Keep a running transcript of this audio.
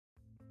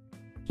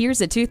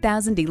Here's a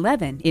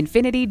 2011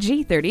 Infiniti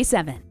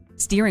G37.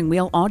 Steering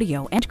wheel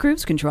audio and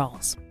cruise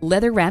controls,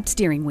 leather-wrapped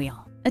steering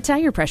wheel, a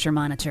tire pressure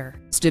monitor,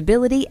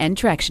 stability and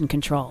traction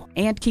control,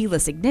 and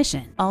keyless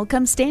ignition all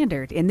come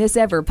standard in this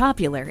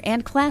ever-popular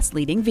and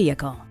class-leading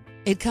vehicle.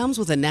 It comes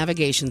with a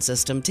navigation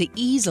system to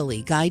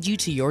easily guide you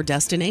to your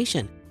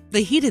destination. The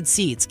heated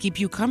seats keep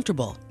you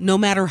comfortable no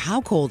matter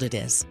how cold it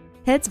is.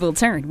 Heads will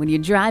turn when you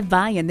drive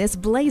by in this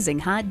blazing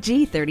hot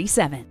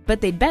G37,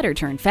 but they'd better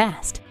turn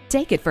fast.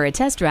 Take it for a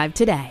test drive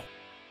today.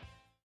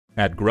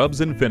 At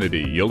Grubbs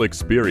Infiniti, you'll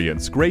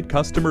experience great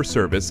customer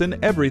service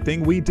in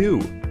everything we do.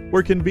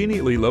 We're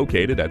conveniently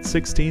located at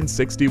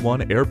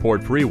 1661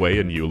 Airport Freeway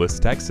in Euless,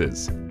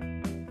 Texas.